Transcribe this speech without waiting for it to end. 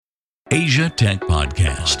Asia Tech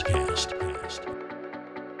Podcast.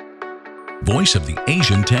 Voice of the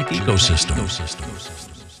Asian tech ecosystem.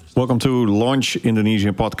 Welcome to Launch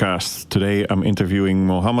Indonesia podcast. Today I'm interviewing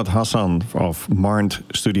Mohamed Hassan of MARND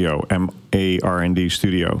Studio, M-A-R-N-D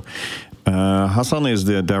Studio. Hassan is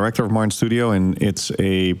the director of MARND Studio, and it's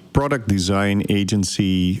a product design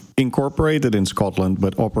agency incorporated in Scotland,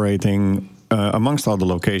 but operating amongst other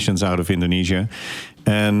locations out of Indonesia.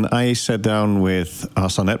 And I sat down with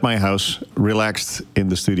Hassan at my house, relaxed in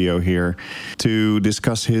the studio here, to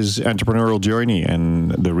discuss his entrepreneurial journey and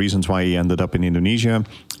the reasons why he ended up in Indonesia,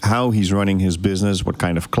 how he's running his business, what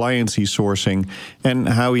kind of clients he's sourcing, and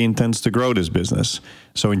how he intends to grow this business.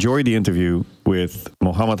 So enjoy the interview with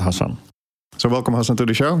Mohamed Hassan. So welcome, Hassan, to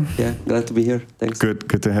the show. Yeah, glad to be here. Thanks.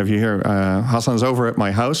 Good to have you here. Hassan's over at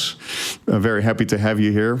my house. Very happy to have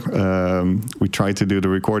you here. We tried to do the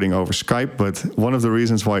recording over Skype, but one of the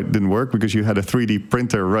reasons why it didn't work because you had a 3D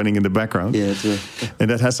printer running in the background. Yeah, that's right.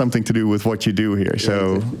 And that has something to do with what you do here.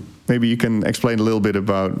 So exactly. Maybe you can explain a little bit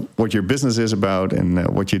about what your business is about and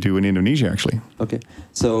what you do in Indonesia, actually. Okay.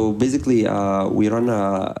 So basically, we run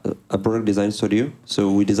a product design studio.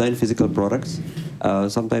 So we design physical products.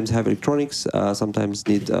 Sometimes have electronics, sometimes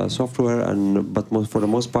need software, but for the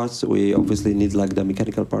most parts, we obviously need like the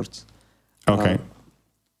mechanical parts. Okay.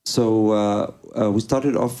 So we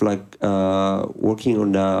started off like working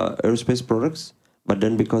on the aerospace products, but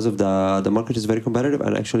then because of the market is very competitive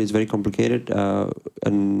and actually it's very complicated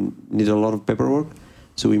and need a lot of paperwork,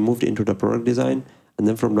 so we moved into the product design. And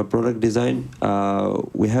then from the product design,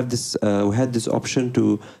 we had this option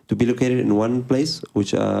to be located in one place,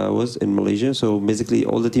 which was in Malaysia. So basically,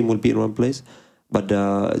 all the team will be in one place. But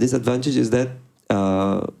the disadvantage is that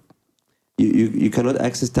you cannot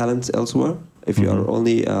access talents elsewhere if you are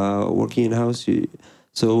only working in house.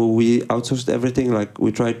 So we outsourced everything. Like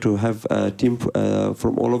we tried to have a team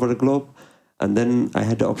from all over the globe, and then I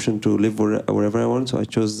had the option to live wherever I want. So I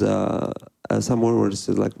chose somewhere where it's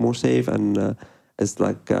like more safe and it's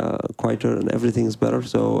like quieter and everything is better.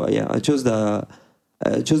 So I chose the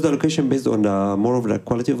location based on more of the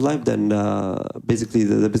quality of life than basically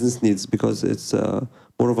the business needs, because it's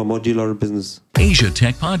more of a modular business. Asia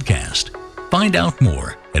Tech Podcast. Find out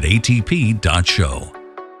more at atp.show.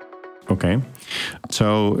 Okay.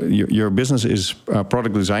 So your business is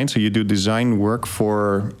product design. So you do design work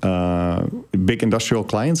for big industrial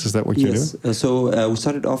clients. Is that what you do? Yes. So we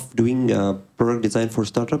started off doing product design for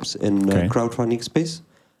startups in crowdfunding space.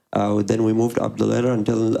 Then we moved up the ladder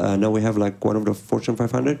until now we have like one of the Fortune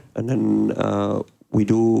 500. And then we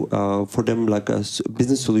do for them like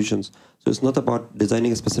business solutions. So it's not about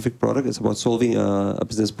designing a specific product. It's about solving a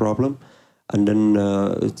business problem. And then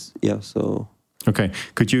so... Okay.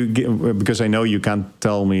 Could you give, because I know you can't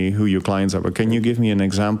tell me who your clients are, but can you give me an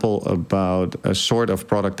example about a sort of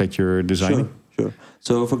product that you're designing? Sure.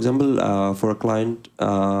 So, for example, for a client,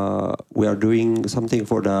 we are doing something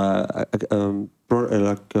for the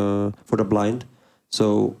blind.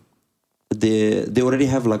 So they already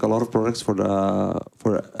have like a lot of products for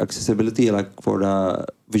accessibility, like for the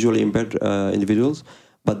visually impaired individuals.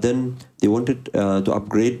 But then they wanted to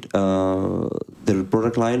upgrade their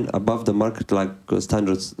product line above the market like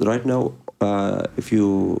standards. Right now, if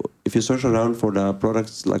you search around for the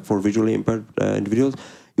products like for visually impaired individuals,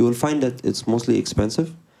 you will find that it's mostly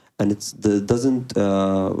expensive, and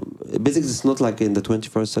basically it's not like in the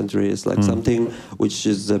 21st century. It's like something which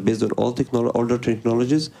is based on older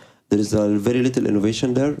technologies. There is very little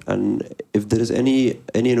innovation there, and if there is any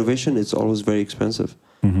innovation, it's always very expensive.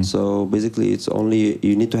 Mm-hmm. So basically, it's only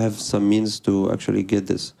you need to have some means to actually get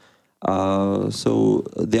this. So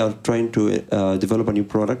they are trying to develop a new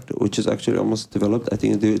product, which is actually almost developed. I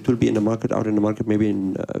think it will be out in the market maybe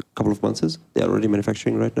in a couple of months. They are already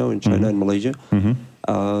manufacturing right now in China and Malaysia.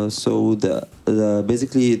 Mm-hmm. So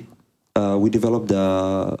basically we developed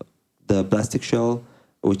the plastic shell,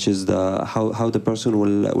 which is how the person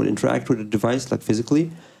will interact with the device like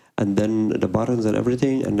physically, and then the buttons and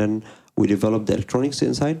everything, and then we develop the electronics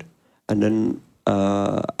inside, and then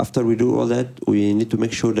after we do all that, we need to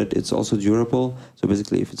make sure that it's also durable. So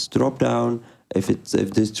basically, if it's drop down, if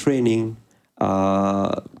there's training,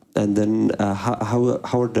 and then how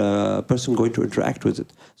are the person going to interact with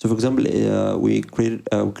it? So for example, we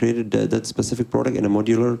created that specific product in a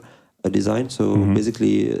modular design. So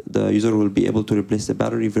basically, the user will be able to replace the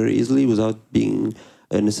battery very easily without being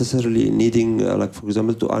necessarily needing, like for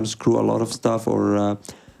example, to unscrew a lot of stuff or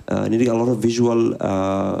needing a lot of visual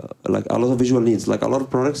needs. Like a lot of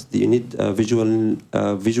products, you need visual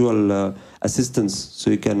assistance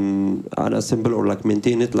so you can unassemble or like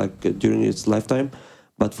maintain it like during its lifetime.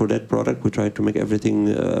 But for that product, we try to make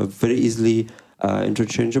everything very easily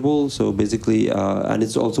interchangeable. So basically, and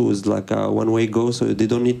it's also is like a one-way go. So they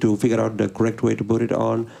don't need to figure out the correct way to put it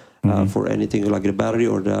on for anything like the battery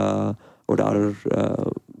or the other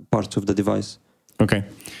parts of the device. Okay.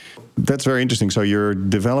 That's very interesting. So you're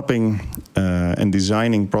developing and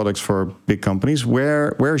designing products for big companies.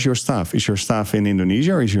 Where's your staff? Is your staff in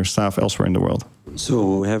Indonesia or is your staff elsewhere in the world?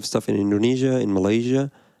 So we have stuff in Indonesia, in Malaysia,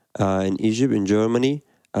 in Egypt, in Germany,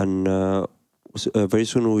 and very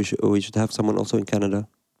soon we should have someone also in Canada.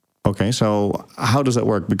 Okay, so how does that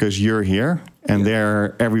work? Because you're here and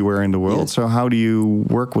they're everywhere in the world. So how do you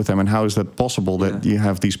work with them, and how is that possible that you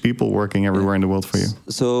have these people working everywhere in the world for you?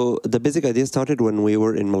 So the basic idea started when we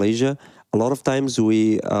were in Malaysia. A lot of times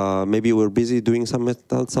we maybe were busy doing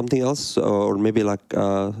something else, or maybe like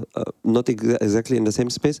not exactly in the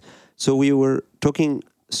same space. So we were talking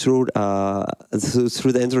through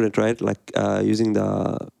the internet, right? Like using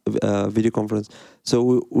the video conference.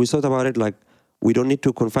 So we thought about it like, we don't need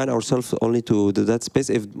to confine ourselves only to that space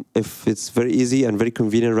if it's very easy and very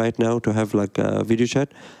convenient right now to have like a video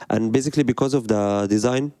chat. And basically because of the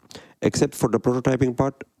design, except for the prototyping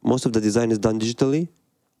part, most of the design is done digitally,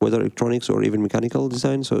 whether electronics or even mechanical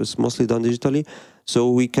design. So it's mostly done digitally. So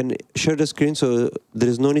we can share the screen, so there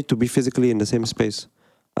is no need to be physically in the same space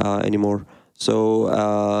anymore. So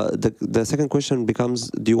the second question becomes,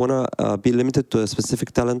 do you want to be limited to a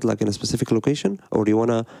specific talent, like in a specific location, or do you want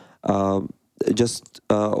to just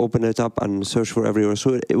open it up and search for everywhere?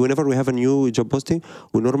 So whenever we have a new job posting,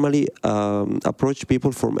 we normally approach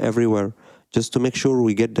people from everywhere just to make sure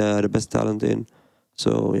we get the best talent in.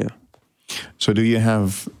 So yeah. So do you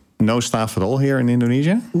have no staff at all here in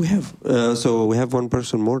Indonesia? We have. So we have one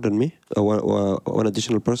person more than me, one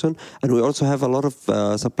additional person. And we also have a lot of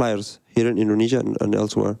suppliers here in Indonesia and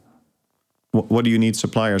elsewhere. What do you need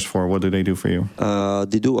suppliers for? What do they do for you?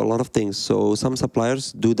 They do a lot of things. So some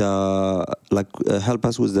suppliers do help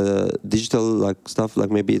us with the digital like stuff.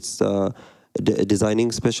 Like maybe it's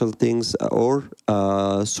designing special things or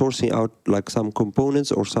sourcing out like some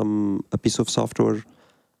components or a piece of software.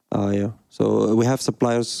 So we have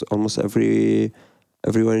suppliers almost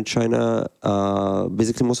everywhere in China.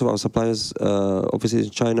 Basically, most of our suppliers obviously in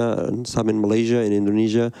China, and some in Malaysia, in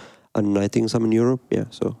Indonesia, and I think some in Europe. Yeah,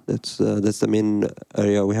 so that's the main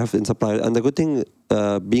area we have in supply. And the good thing,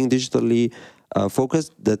 being digitally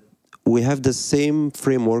focused, that we have the same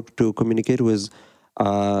framework to communicate with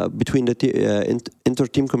between the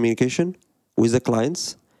inter-team communication with the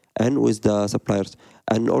clients and with the suppliers.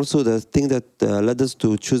 And also the thing that led us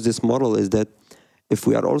to choose this model is that if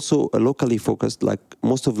we are also locally focused, like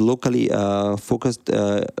most of locally focused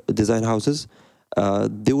design houses,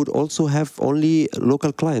 they would also have only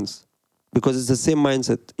local clients, because it's the same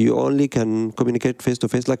mindset. You only can communicate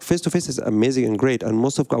face-to-face. Like face-to-face is amazing and great, and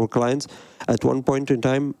most of our clients at one point in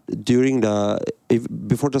time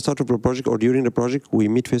before the start of the project or during the project, we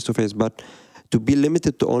meet face-to-face. But to be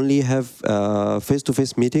limited to only have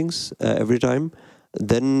face-to-face meetings every time,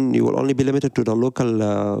 then you will only be limited to the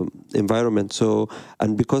local environment. So,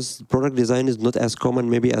 and because product design is not as common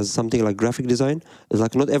maybe as something like graphic design, it's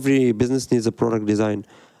like not every business needs a product design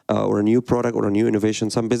or a new product or a new innovation.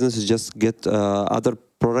 Some businesses just get other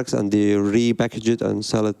products and they repackage it and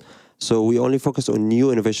sell it. So we only focus on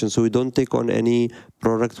new innovation. So we don't take on any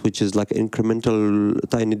product which is like incremental,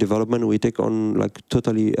 tiny development. We take on like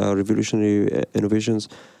totally revolutionary innovations.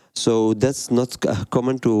 So that's not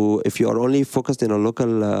common to, if you are only focused in a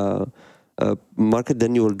local market,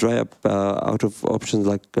 then you will dry up out of options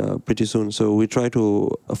like pretty soon. So we try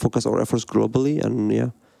to focus our efforts globally, and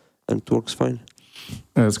it works fine.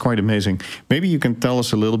 That's quite amazing. Maybe you can tell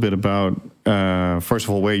us a little bit about, first of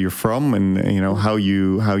all, where you're from, and how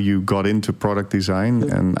you got into product design.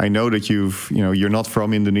 And I know that you're not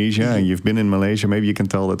from Indonesia and you've been in Malaysia. Maybe you can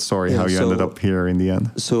tell that story, how you ended up here in the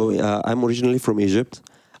end. So I'm originally from Egypt.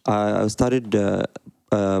 I studied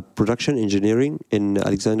production engineering in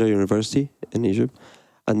Alexandria University in Egypt,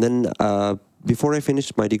 and then before I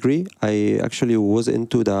finished my degree, I actually was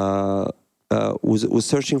into was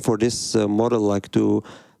searching for this model, like to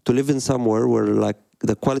live in somewhere where like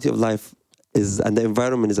the quality of life is and the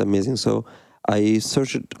environment is amazing. So I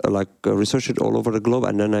researched it all over the globe,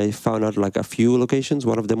 and then I found out like a few locations.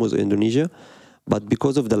 One of them was Indonesia. But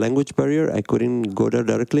because of the language barrier, I couldn't go there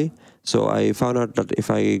directly. So I found out that if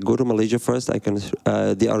I go to Malaysia first, I can.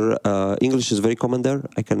 English is very common there.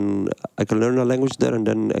 I can learn a language there, and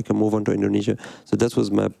then I can move on to Indonesia. So that was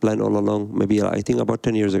my plan all along. Maybe I think about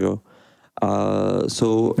 10 years ago.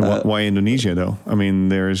 Why Indonesia though? I mean,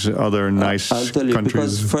 there's other nice I'll tell you, countries.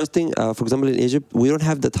 because first thing, for example, in Egypt, we don't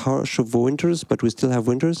have that harsh of winters, but we still have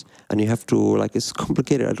winters, and you have to, like, it's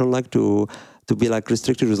complicated. I don't like to be like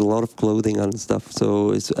restricted with a lot of clothing and stuff.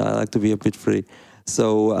 So I like to be a bit free.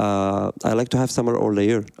 So I like to have summer all the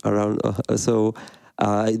year around.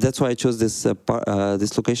 That's why I chose this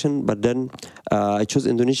this location. But then I chose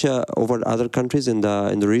Indonesia over other countries in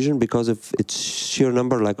the region because of its sheer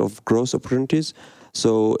number, like, of growth opportunities.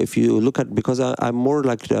 So if you look at, because I'm more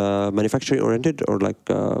like manufacturing oriented, or like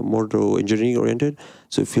more to engineering oriented.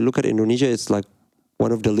 So if you look at Indonesia, it's like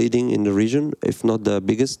one of the leading in the region, if not the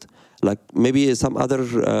biggest. Like maybe some other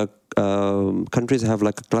countries have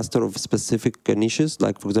like a cluster of specific niches.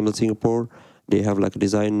 Like for example, Singapore, they have like a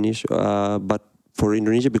design niche. But for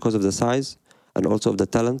Indonesia, because of the size and also of the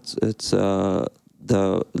talent, it's the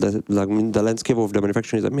landscape of the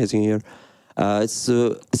manufacturing is amazing here. It's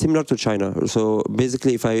similar to China. So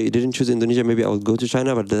basically, if I didn't choose Indonesia, maybe I would go to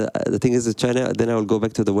China. But the thing is, China, then I will go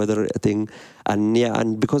back to the weather thing. And yeah,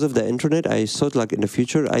 and because of the internet, I thought like in the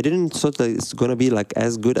future, I didn't thought like it's gonna be like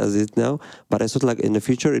as good as it now. But I thought like in the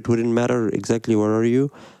future, it wouldn't matter exactly where are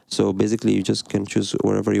you. So basically, you just can choose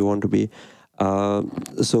wherever you want to be.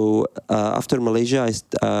 After Malaysia,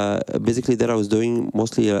 basically there I was doing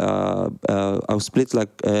mostly, I was split like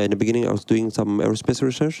in the beginning I was doing some aerospace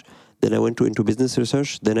research, then I went into business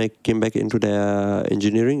research, then I came back into the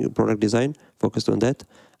engineering, product design, focused on that,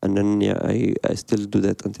 and then yeah, I still do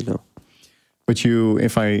that until now. But you,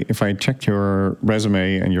 if I checked your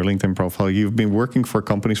resume and your LinkedIn profile, you've been working for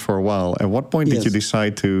companies for a while. At what point did you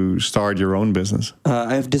decide to start your own business?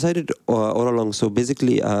 I've decided all along. So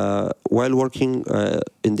basically, while working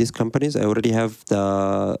in these companies, I already have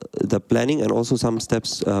the planning and also some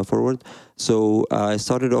steps forward. So I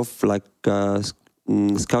started off like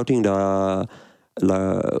scouting the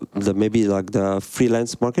maybe like the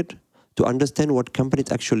freelance market to understand what companies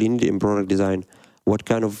actually need in product design. What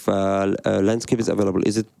kind of landscape is available?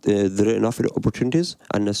 Is it there are enough opportunities?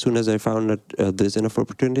 And as soon as I found that there's enough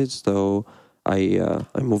opportunities, so I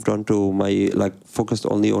moved on to focused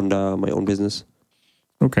only on my own business.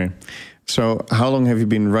 Okay, so how long have you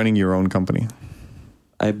been running your own company?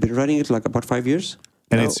 I've been running it like about 5 years.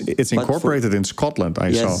 And now, it's incorporated in Scotland.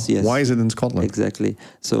 I saw. Yes. Why is it in Scotland? Exactly.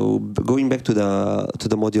 So going back to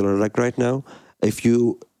the modular, like right now, if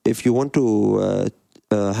you want to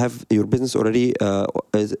have your business already,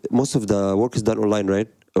 most of the work is done online, right?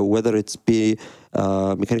 Whether it's be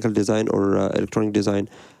mechanical design or electronic design.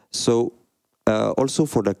 So also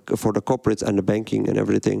for the corporates and the banking and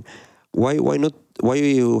everything, why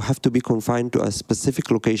you have to be confined to a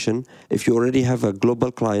specific location if you already have a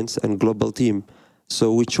global clients and global team?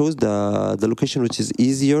 So we chose the location which is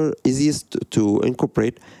easiest to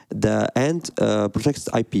incorporate and protects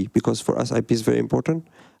IP, because for us IP is very important.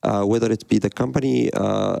 Whether it be the company,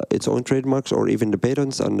 its own trademarks, or even the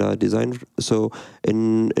patents and design. So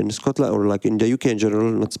in Scotland, or like in the UK in general,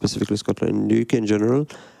 not specifically Scotland, in the UK in general,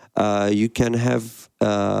 you can have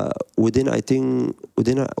within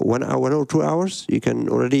 1 hour or 2 hours, you can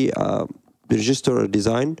already register a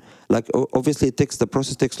design. Like obviously the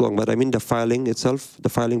process takes long, but I mean the filing itself, the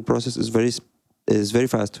filing process is very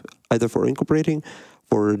fast, either for incorporating,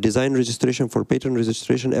 for design registration, for patent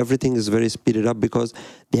registration. Everything is very speeded up because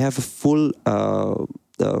they have a full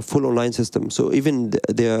online system. So even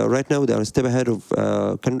right now they are a step ahead of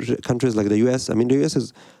countries like the US. I mean, the US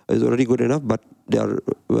is already good enough, but they are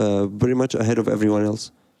very much ahead of everyone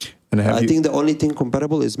else. And I think the only thing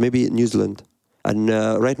comparable is maybe New Zealand. And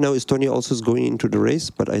right now, Estonia also is going into the race,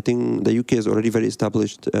 but I think the UK is already very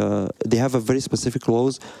established. They have a very specific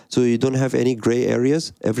laws, so you don't have any gray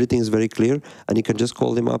areas. Everything is very clear, and you can just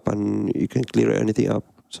call them up, and you can clear anything up.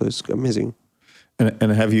 So it's amazing.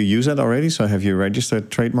 And have you used that already? So have you registered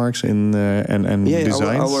trademarks in and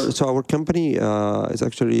designs? Our company is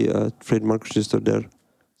actually trademark registered there.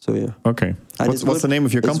 So yeah. Okay. What's the name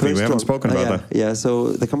of your company? We haven't spoken about that. Yeah.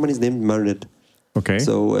 So the company is named MARND. Okay.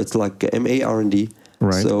 So it's like MARND.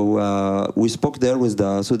 Right. So we spoke there with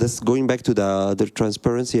so that's going back to the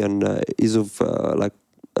transparency and ease of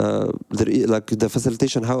the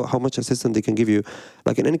facilitation, how much assistance they can give you.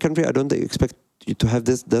 Like in any country, I don't expect you to have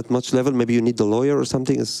that much level. Maybe you need the lawyer or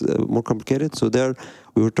something. It's more complicated. So there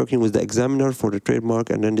we were talking with the examiner for the trademark,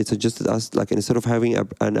 and then they suggested us, like, instead of having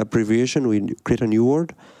an abbreviation, we create a new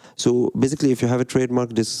word. So basically, if you have a trademark,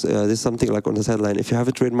 this is something like on the sideline. If you have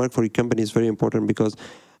a trademark for your company, it's very important, because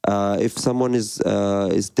if someone is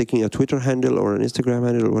taking a Twitter handle or an Instagram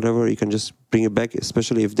handle or whatever, you can just bring it back,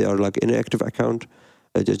 especially if they are like inactive account,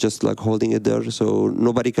 just like holding it there. So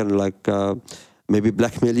nobody can maybe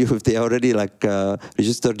blackmail you if they already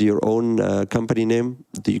registered your own company name.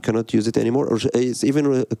 You cannot use it anymore. Or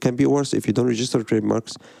it can be worse if you don't register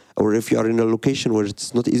trademarks, or if you are in a location where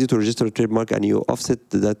it's not easy to register a trademark and you offset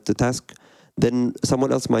the task. Then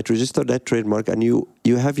someone else might register that trademark, and you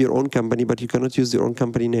have your own company, but you cannot use your own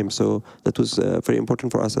company name. So that was very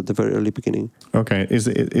important for us at the very early beginning. Okay, is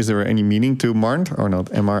there any meaning to MARND or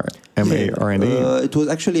not? MARND? It was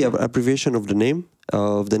actually an abbreviation of the name,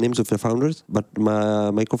 of the names of the founders. But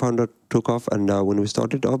my co-founder took off, and when we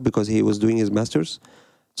started off, because he was doing his master's.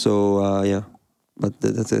 So yeah. But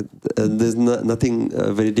that's it. There's nothing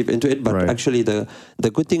very deep into it. But actually, the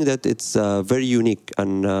good thing that it's very unique,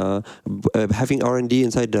 and having R&D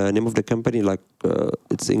inside the name of the company,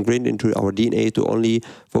 it's ingrained into our DNA to only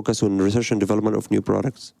focus on research and development of new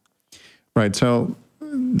products. Right. So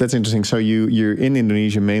that's interesting. So you're in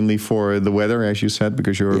Indonesia mainly for the weather, as you said,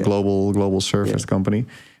 because you're a global surface company.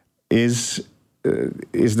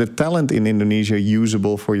 Is the talent in Indonesia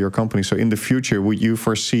usable for your company? So in the future, would you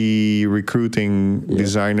foresee recruiting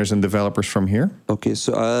designers and developers from here? Okay,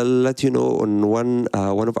 so I'll let you know on one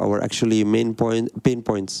of our actually pain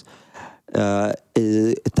points.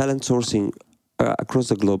 Talent sourcing across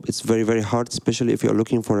the globe, it's very, very hard, especially if you're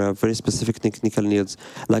looking for a very specific technical needs.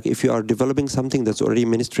 Like if you are developing something that's already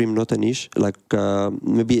mainstream, not a niche,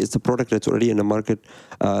 maybe it's a product that's already in the market,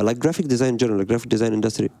 like graphic design in general, graphic design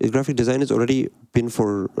industry. Graphic design has already been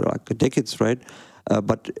for decades, right?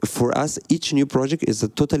 But for us, each new project is a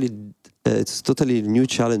totally new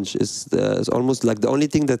challenge. It's almost like the only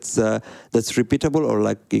thing that's repeatable or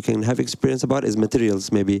like you can have experience about is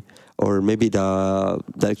materials, maybe, or maybe the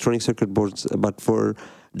electronic circuit boards. But for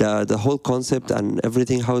the whole concept and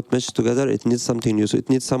everything, how it meshes together, it needs something new. So it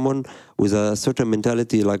needs someone with a certain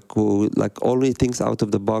mentality, who only thinks out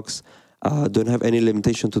of the box, don't have any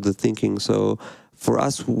limitation to the thinking. So for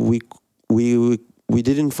us, we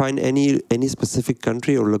didn't find any specific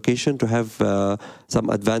country or location to have some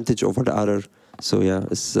advantage over the other. So yeah,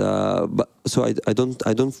 I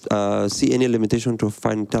don't see any limitation to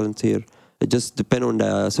find talent here. It just depends on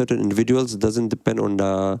the certain individuals. It doesn't depend on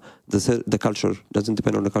the culture. It doesn't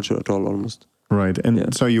depend on the culture at all, almost. Right,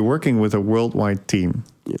 and so you're working with a worldwide team.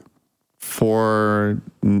 Yeah. For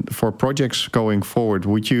projects going forward,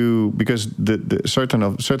 would you, because the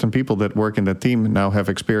certain people that work in that team now have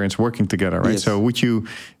experience working together, right? Yes. So would you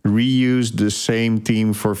reuse the same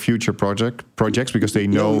team for future projects because they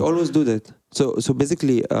know? Yeah, we always do that. So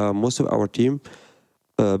basically, most of our team,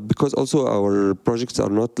 because also our projects are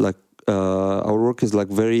not our work is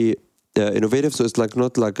very innovative, so it's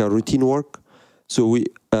not like a routine work. So we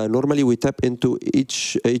normally we tap into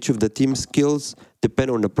each of the team skills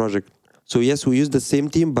depend on the project. So yes, we use the same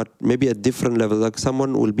team, but maybe at different levels. Like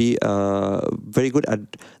someone will be very good at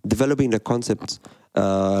developing the concepts,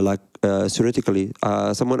 theoretically.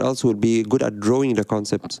 Someone else will be good at drawing the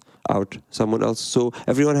concepts out. Someone else. So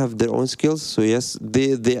everyone have their own skills. So yes,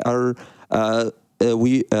 they are.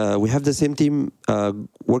 We have the same team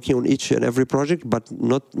working on each and every project, but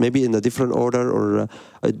not maybe in a different order or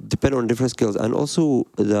depend on different skills. And also,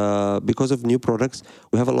 because of new products,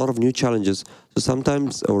 we have a lot of new challenges. So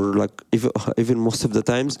sometimes, or even most of the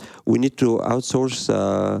times, we need to outsource.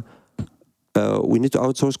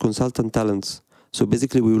 Consultant talents. So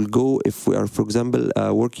basically, we will go if we are, for example,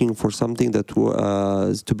 working for something that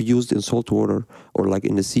is to be used in salt water or like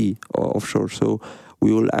in the sea or offshore. So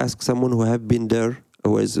we will ask someone who have been there,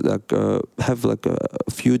 who has have a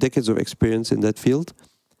few decades of experience in that field,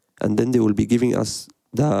 and then they will be giving us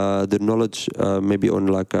the knowledge maybe on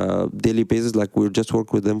a daily basis. Like we'll just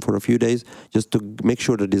work with them for a few days just to make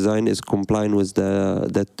sure the design is compliant with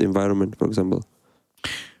that environment, for example.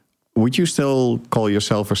 Would you still call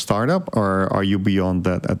yourself a startup, or are you beyond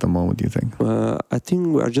that at the moment, do you think? I think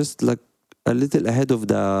we are just a little ahead of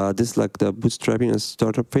the bootstrapping and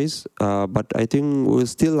startup phase, but I think we're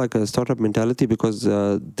still a startup mentality because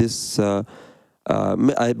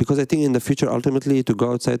because I think in the future, ultimately, to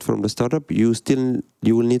go outside from the startup, you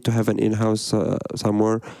will need to have an in-house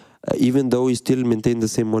somewhere, even though you still maintain the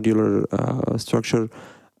same modular structure.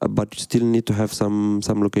 But you still need to have some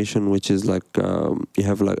location, which is you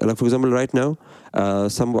have for example, right now,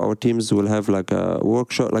 some of our teams will have a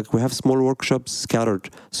workshop. We have small workshops scattered,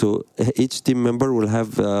 so each team member will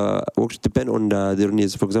have works depend on their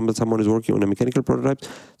needs. For example, someone is working on a mechanical prototype,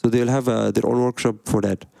 so they'll have their own workshop for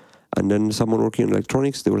that, and then someone working in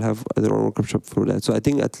electronics, they will have their own workshop for that. So I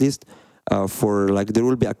think at least there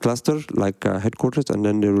will be a cluster headquarters, and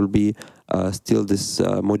then there will be still this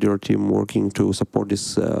modular team working to support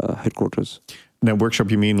this headquarters. Then workshop,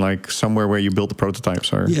 you mean like somewhere where you build the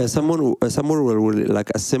prototypes, or? Yeah, somewhere where we like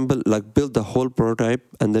assemble, like build the whole prototype,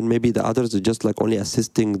 and then maybe the others are just like only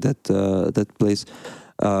assisting that place.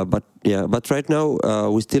 But right now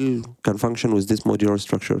we still can function with this modular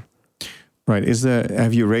structure. Right.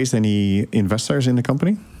 Have you raised any investors in the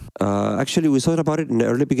company? Actually, we thought about it in the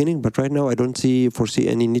early beginning, but right now I don't foresee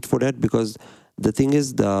any need for that, because the thing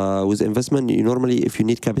is, with investment, normally if you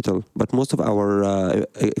need capital, but most of our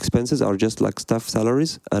expenses are just like staff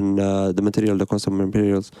salaries and the cost of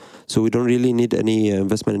materials. So we don't really need any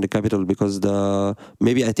investment in the capital, because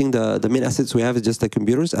maybe I think the main assets we have is just the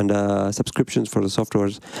computers and subscriptions for the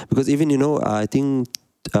softwares. Because even, I think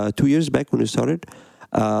 2 years back when we started,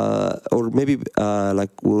 or maybe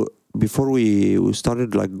before we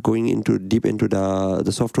started like going deep into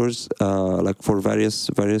the softwares, like for various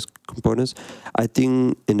components, I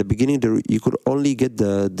think in the beginning you could only get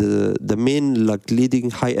the main like leading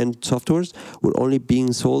high-end softwares were only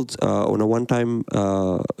being sold on a one-time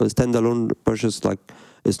standalone purchase, like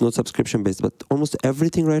it's not subscription based. But almost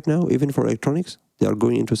everything right now, even for electronics, they are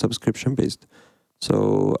going into subscription based.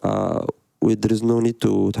 So there is no need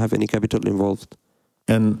to have any capital involved.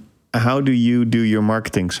 And how do you do your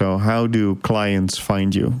marketing? So how do clients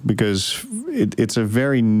find you? Because it's a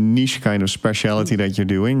very niche kind of specialty that you're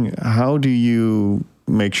doing. How do you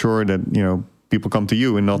make sure that people come to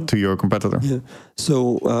you and not to your competitor? Yeah.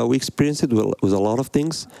 So we experienced it with a lot of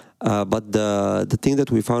things, but the thing that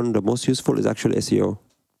we found the most useful is actually SEO.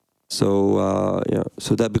 So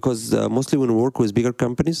so that because mostly when we work with bigger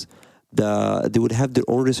companies, they would have their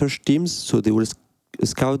own research teams, so they will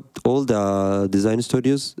scout all the design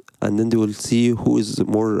studios, and then they will see who is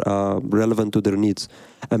more relevant to their needs.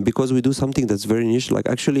 And because we do something that's very niche, like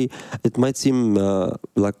actually it might seem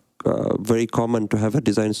very common to have a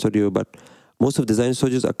design studio, but most of design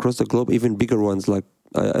studios across the globe, even bigger ones, like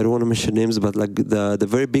I don't want to mention names, but like the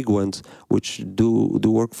very big ones, which do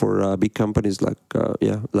work for big companies, the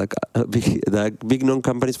big known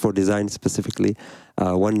companies for design specifically,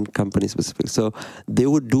 one company specific. So they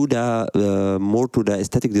would do more to the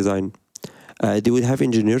aesthetic design. They would have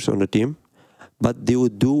engineers on the team, but they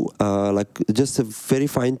would do just a very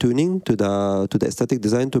fine tuning to the aesthetic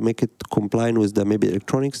design to make it compliant with the maybe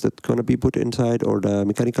electronics that's gonna be put inside, or the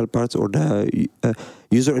mechanical parts, or the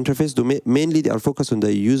user interface. Mainly they are focused on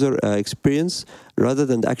the user experience rather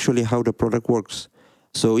than actually how the product works.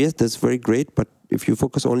 So yes, that's very great, but if you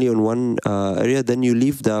focus only on one area, then you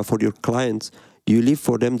leave for your clients, you leave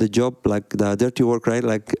for them the job, like the dirty work, right?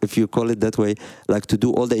 Like if you call it that way, like to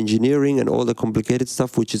do all the engineering and all the complicated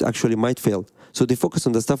stuff, which is actually might fail. So they focus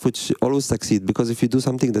on the stuff which always succeed, because if you do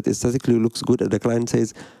something that aesthetically looks good and the client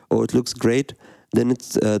says, oh, it looks great, then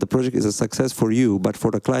it's the project is a success for you. But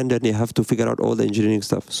for the client, then they have to figure out all the engineering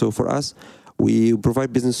stuff. So for us, we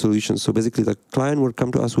provide business solutions. So basically, the client will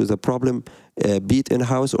come to us with a problem, be it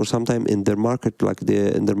in-house or sometime in their market, like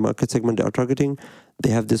in their market segment they are targeting. They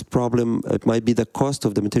have this problem. It might be the cost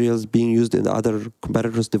of the materials being used in the other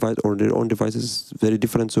competitors' device or their own devices very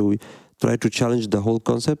different. So we try to challenge the whole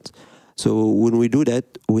concept. So when we do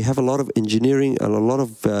that, we have a lot of engineering and a lot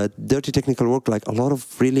of dirty technical work, like a lot of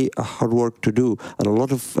really hard work to do. And a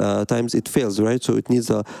lot of times it fails, right? So it needs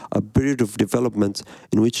a period of development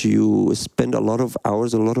in which you spend a lot of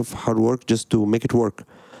hours, a lot of hard work just to make it work.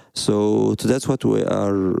 So that's what we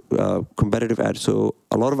are competitive at. So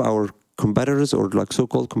a lot of our competitors, or like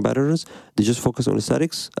so-called competitors, they just focus on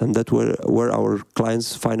aesthetics, and that's where our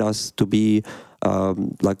clients find us to be a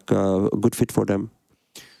good fit for them.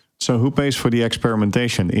 So who pays for the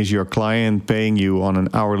experimentation? Is your client paying you on an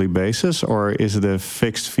hourly basis, or is it a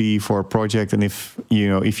fixed fee for a project? And if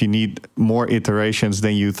you need more iterations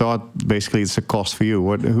than you thought, basically it's a cost for you.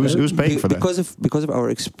 Who's paying for that? Because of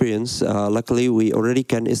our experience, luckily we already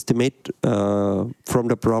can estimate from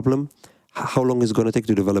the problem how long it's going to take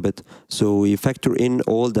to develop it. So we factor in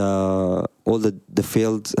all the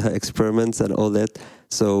failed experiments and all that.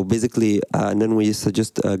 So basically, and then we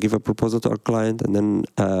suggest give a proposal to our client, and then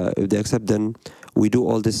if they accept, then we do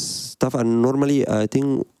all this stuff. And normally, I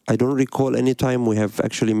don't recall any time we have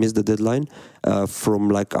actually missed the deadline from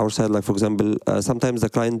like our side. Like for example, sometimes the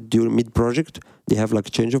client during mid-project, they have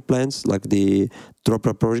like change of plans, like they drop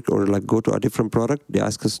a project or like go to a different product. They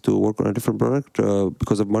ask us to work on a different product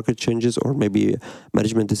because of market changes or maybe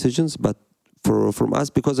management decisions. But from us,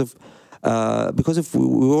 because of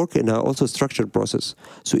we work in a also structured process.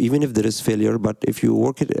 So even if there is failure, but if you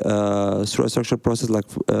work it through a structured process, like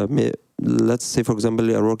let's say for example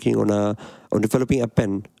you are working on developing a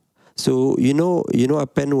pen. So a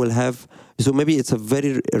pen will have, so maybe it's a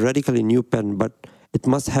very radically new pen, but it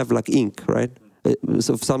must have like ink, right?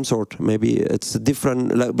 of some sort. Maybe it's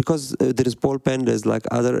different, like, because there is ball pen, there's like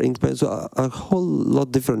other ink pen, so a whole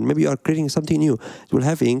lot different. Maybe you are creating something new. It will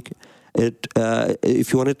have ink.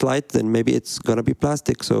 If you want it light, then maybe it's gonna be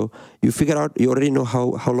plastic. So you figure out, you already know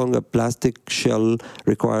how long a plastic shell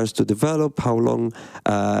requires to develop, how long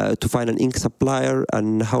to find an ink supplier,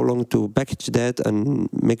 and how long to package that and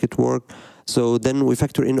make it work. So then we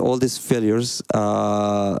factor in all these failures,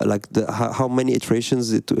 like how many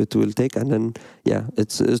iterations it will take, and then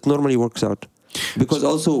it normally works out. Because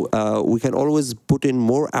also we can always put in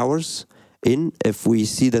more hours in if we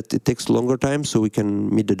see that it takes longer time, so we can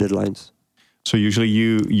meet the deadlines. So usually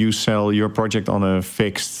you sell your project on a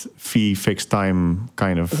fixed fee, fixed time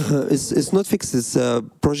kind of. It's not fixed. It's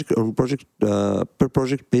project on project per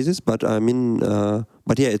project basis. But I mean,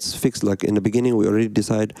 but yeah, it's fixed. Like in the beginning, we already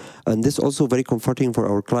decide, and this is also very comforting for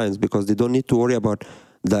our clients because they don't need to worry about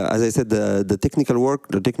as I said, the technical work,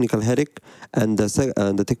 the technical headache, and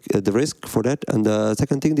the risk for that. And the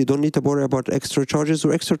second thing, they don't need to worry about extra charges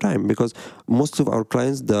or extra time because most of our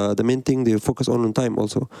clients, the main thing they focus on time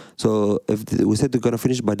also. So if we said they're gonna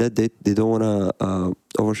finish by that date, they don't wanna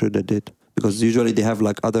overshoot that date because usually they have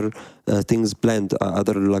like other things planned,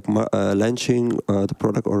 other like launching the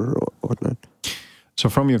product or whatnot. So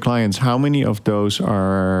from your clients, how many of those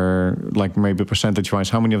are, like maybe percentage-wise,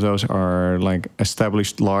 how many of those are like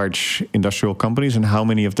established large industrial companies and how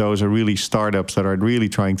many of those are really startups that are really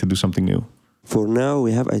trying to do something new? For now,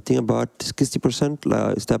 we have, I think, about 60%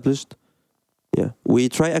 established. Yeah. We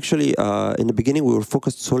try actually, in the beginning, we were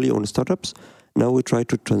focused solely on startups. Now we try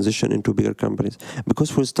to transition into bigger companies. Because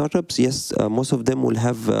for startups, yes, most of them will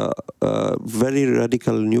have very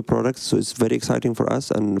radical new products. So it's very exciting for us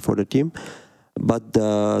and for the team. But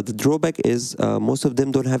the drawback is most of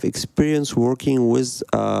them don't have experience working with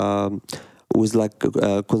like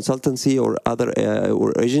consultancy or other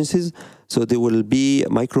or agencies. So they will be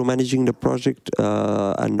micromanaging the project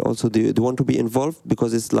and also they want to be involved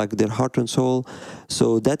because it's like their heart and soul.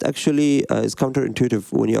 So that actually is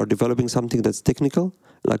counterintuitive when you are developing something that's technical,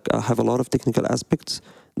 like have a lot of technical aspects.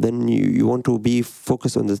 Then you want to be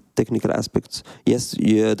focused on the technical aspects. Yes,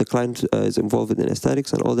 the client is involved in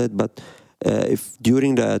aesthetics and all that, but if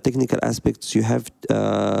during the technical aspects you have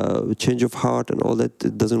change of heart and all that,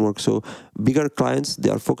 it doesn't work. So bigger clients, they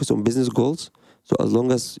are focused on business goals. So as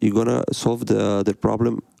long as you're gonna solve the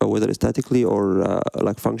problem, whether aesthetically or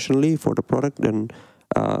like functionally for the product, then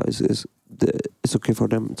it's okay for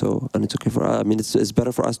them. So and it's okay for I mean it's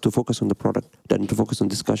better for us to focus on the product than to focus on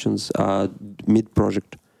discussions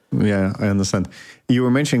mid-project. Yeah, I understand. You were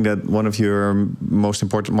mentioning that one of your most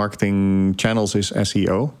important marketing channels is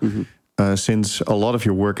SEO. Mm-hmm. Since a lot of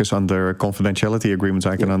your work is under confidentiality agreements,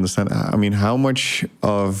 I can understand. I mean, how much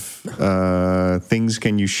of things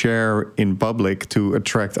can you share in public to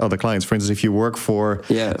attract other clients? For instance, if you work for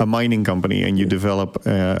a mining company and you develop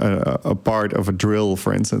a part of a drill,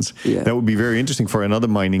 for instance, that would be very interesting for another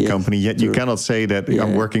mining company. Yet you cannot say that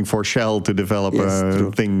I'm working for Shell to develop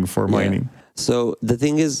a thing for mining. So the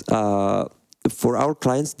thing is, for our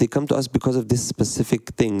clients, they come to us because of this specific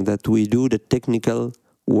thing that we do the technical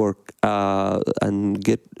work and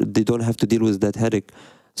they don't have to deal with that headache.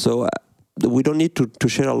 So we don't need to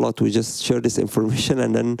share a lot. We just share this information,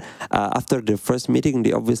 and then after the first meeting,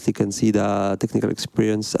 they obviously can see the technical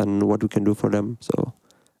experience and what we can do for them. So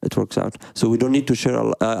it works out. So we don't need to share.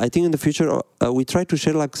 I think in the future we try to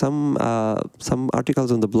share like some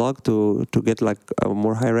articles on the blog to get like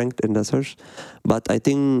more high ranked in the search. But I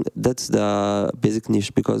think that's the basic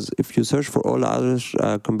niche because if you search for all other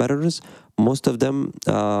competitors, most of them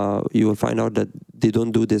you will find out that they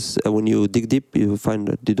don't do this. When you dig deep, you will find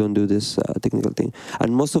that they don't do this technical thing.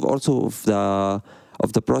 And most of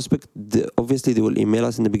the prospect, obviously they will email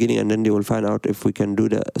us in the beginning and then they will find out if we can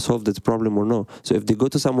solve this problem or no. So if they go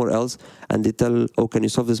to somewhere else and they tell, oh, can you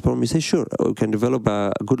solve this problem? We say, sure, we can develop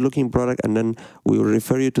a good looking product and then we will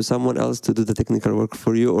refer you to someone else to do the technical work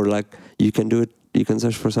for you, or like you can do it, you can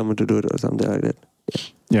search for someone to do it or something like that.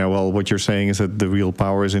 Yeah, well, what you're saying is that the real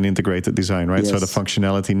power is in integrated design, right? Yes. So the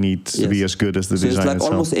functionality needs to be as good as the design itself. So it's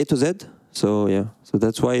like almost A to Z. So yeah, so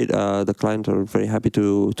that's why the clients are very happy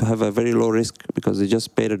to have a very low risk because they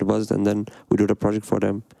just pay the deposit and then we do the project for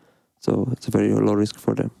them. So it's a very low risk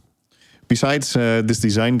for them. Besides this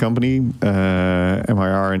design company,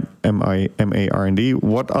 MARND,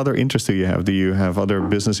 what other interests do you have? Do you have other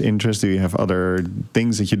business interests? Do you have other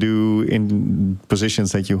things that you do in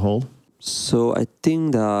positions that you hold? So I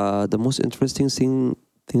think the most interesting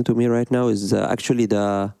thing to me right now is actually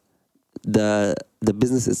the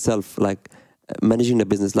business itself. Like managing the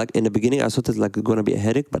business. Like in the beginning, I thought it's like going to be a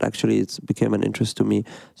headache, but actually it's became an interest to me.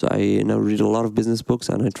 So I now read a lot of business books,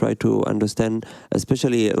 and I try to understand,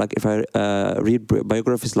 especially like if I read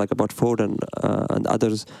biographies like about Ford and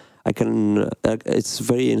others. I can. It's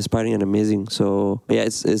very inspiring and amazing. So yeah,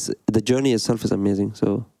 it's the journey itself is amazing.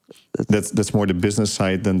 So that's more the business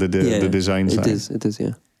side than the design side. It is.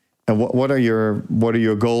 Yeah. And what are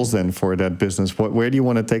your goals then for that business? Where do you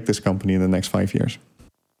want to take this company in the next 5 years?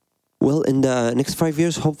 Well, in the next 5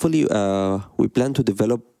 years, hopefully, we plan to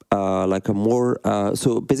develop like a more.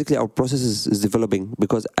 So basically, our process is developing,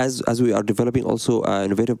 because as we are developing also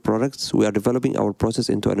innovative products, we are developing our process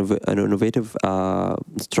into an innovative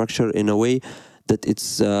structure in a way that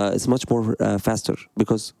it's much more faster,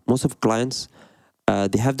 because most of clients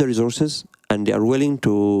they have the resources and they are willing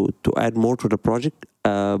to add more to the project,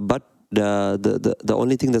 but the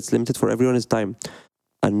only thing that's limited for everyone is time.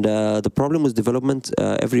 And the problem with development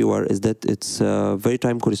everywhere is that it's very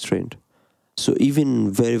time constrained. So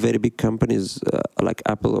even very, very big companies like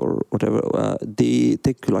Apple or whatever, they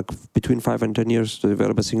take like between 5 and 10 years to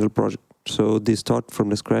develop a single project. So they start from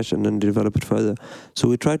the scratch and then develop it further. So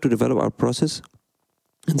we try to develop our process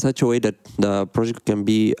in such a way that the project can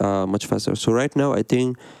be much faster. So right now, I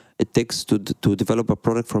think it takes to develop a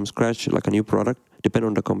product from scratch, like a new product, depending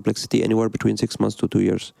on the complexity, anywhere between 6 months to 2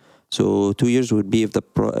 years. So 2 years would be if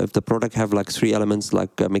the product have like 3 elements,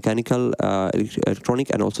 like mechanical,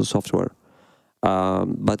 electronic, and also software.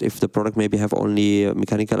 But if the product maybe have only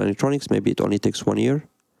mechanical and electronics, maybe it only takes 1 year.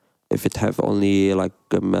 If it have only like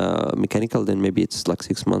mechanical, then maybe it's like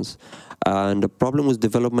 6 months. And the problem with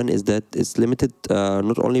development is that it's limited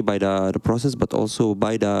not only by the process, but also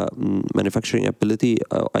by the manufacturing ability,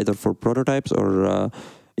 either for prototypes or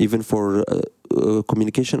even for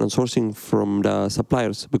communication and sourcing from the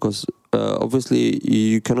suppliers, because obviously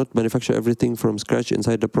you cannot manufacture everything from scratch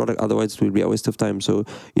inside the product, otherwise it will be a waste of time. So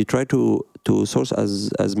you try to source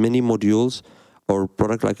as many modules or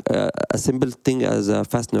product, like a simple thing as a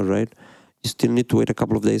fastener, right? You still need to wait a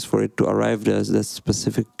couple of days for it to arrive as the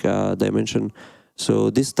specific dimension. So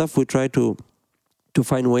this stuff we try to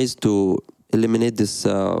find ways to eliminate this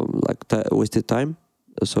wasted time.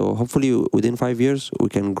 So hopefully within 5 years we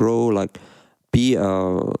can grow, like be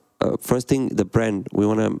first thing, the brand. We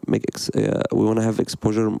want to make we want to have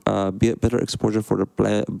exposure, better exposure for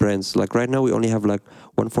the brands. Like right now we only have like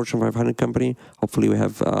one Fortune 500 company. Hopefully we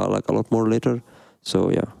have like a lot more later. So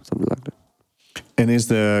yeah, something like that. And is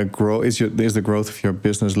the growth of your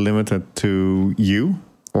business limited to you,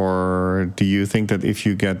 or do you think that if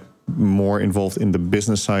you get more involved in the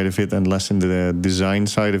business side of it and less in the design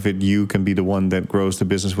side of it, you can be the one that grows the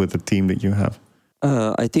business with the team that you have?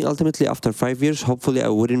 I think ultimately after 5 years, hopefully I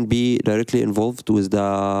wouldn't be directly involved with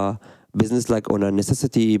the business like on a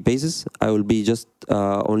necessity basis. I will be just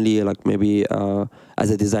only like maybe as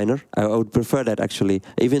a designer. I would prefer that, actually.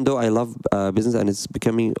 Even though I love business and it's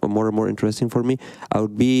becoming more and more interesting for me, I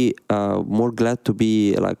would be more glad to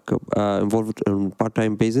be like involved on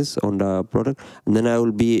part-time basis on the product, and then I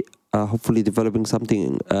will be hopefully developing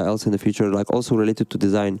something else in the future, like also related to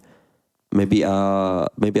design. Maybe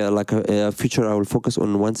like a future I will focus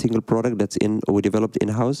on one single product we developed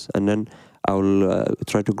in-house, and then I will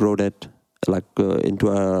try to grow that like into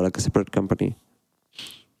a separate company.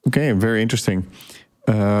 Okay, very interesting.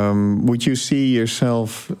 Would you see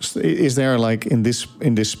yourself? Is there like in this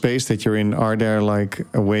space that you're in? Are there like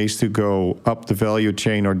ways to go up the value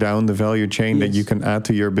chain or down the value chain that you can add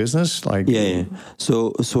to your business? Like yeah.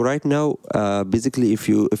 So right now, basically, if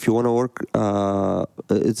you want to work,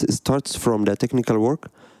 it starts from the technical work.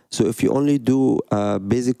 So if you only do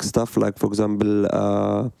basic stuff, like for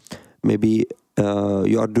example, maybe.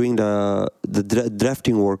 You are doing the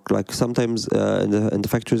drafting work. Like sometimes in the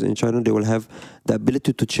factories in China, they will have the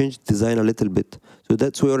ability to change design a little bit.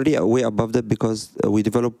 So we're already way above that, because we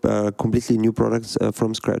develop completely new products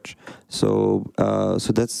from scratch. So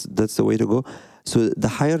that's the way to go. So the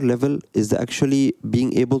higher level is actually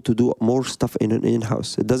being able to do more stuff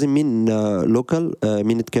in-house. It doesn't mean local. I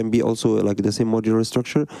mean, it can be also like the same modular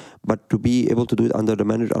structure, but to be able to do it under the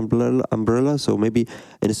managed umbrella. So maybe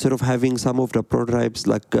instead of having some of the prototypes,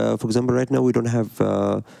 like for example, right now we don't have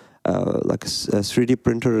like a 3D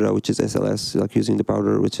printer, which is SLS, like using the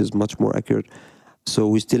powder, which is much more accurate. So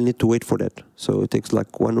we still need to wait for that. So it takes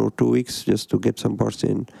like 1 or 2 weeks just to get some parts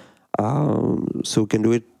in. So we can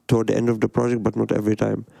do it toward the end of the project, but not every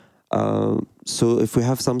time. So if we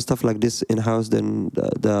have some stuff like this in-house, then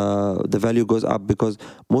the value goes up, because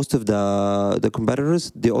most of the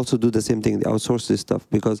competitors, they also do the same thing. They outsource this stuff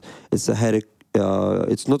because it's a headache.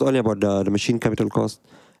 It's not only about the machine capital cost.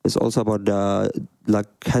 It's also about like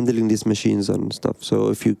handling these machines and stuff. So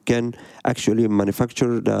if you can actually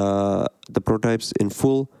manufacture the prototypes in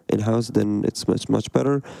full in-house, then it's much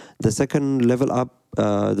better. The second level up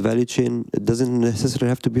the value chain, it doesn't necessarily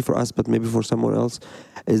have to be for us, but maybe for someone else,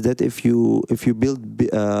 is that if you build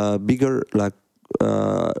bigger, like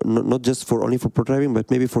not just only for prototyping, but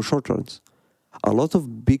maybe for short runs. A lot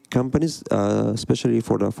of big companies, especially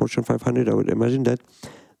for the Fortune 500, I would imagine that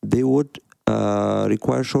they would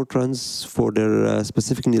require short runs for their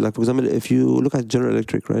specific need. Like, for example, if you look at General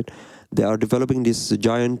Electric, right, they are developing these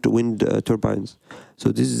giant wind turbines.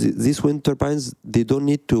 So these wind turbines, they don't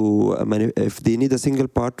need to, if they need a single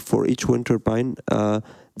part for each wind turbine,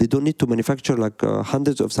 they don't need to manufacture like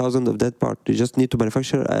hundreds of thousands of that part. They just need to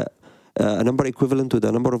manufacture a number equivalent to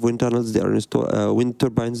the number of wind tunnels wind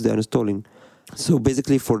turbines they are installing. So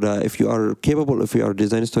basically, if you are capable, if you are a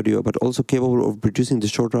design studio, but also capable of producing the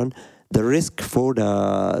short run, the risk for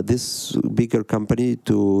this bigger company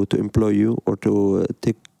to employ you or to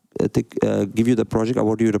give you the project,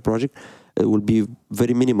 award you the project, will be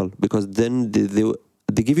very minimal, because then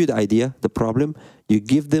they give you the idea, the problem, you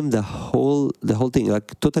give them the whole thing,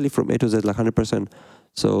 like totally from A to Z, like 100%.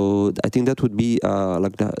 So I think that would be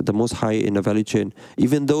like the most high in the value chain,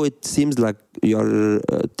 even though it seems like you're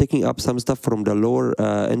taking up some stuff from the lower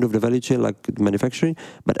end of the value chain, like manufacturing,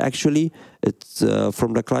 but actually it's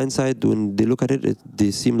from the client side, when they look at it,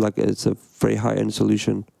 they seem like it's a very high-end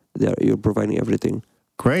solution. You're providing everything.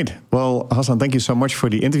 Great. Well, Hassan, thank you so much for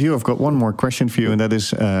the interview. I've got one more question for you, and that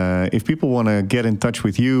is, if people want to get in touch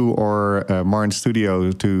with you or MARND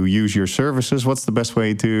Studio to use your services, what's the best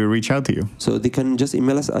way to reach out to you? So they can just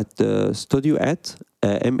email us at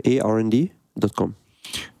studio@marnd.com.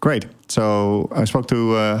 Great. So I spoke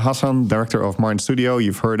to Hassan, director of MARND Studio.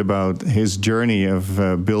 You've heard about his journey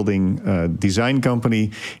of building a design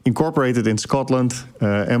company, incorporated in Scotland,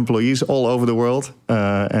 employees all over the world,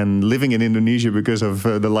 and living in Indonesia because of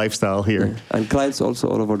the lifestyle here. Yeah. And clients also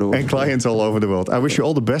all over the world. And clients all over the world. I wish you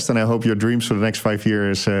all the best, and I hope your dreams for the next 5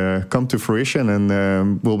 years come to fruition. And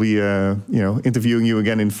we'll be, interviewing you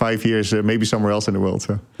again in 5 years, maybe somewhere else in the world.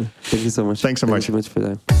 So, thank you so much. Thanks so much. Thank you so much for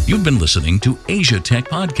that. You've been listening to Asia Tech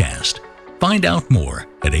Podcast. Find out more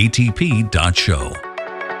at atp.show.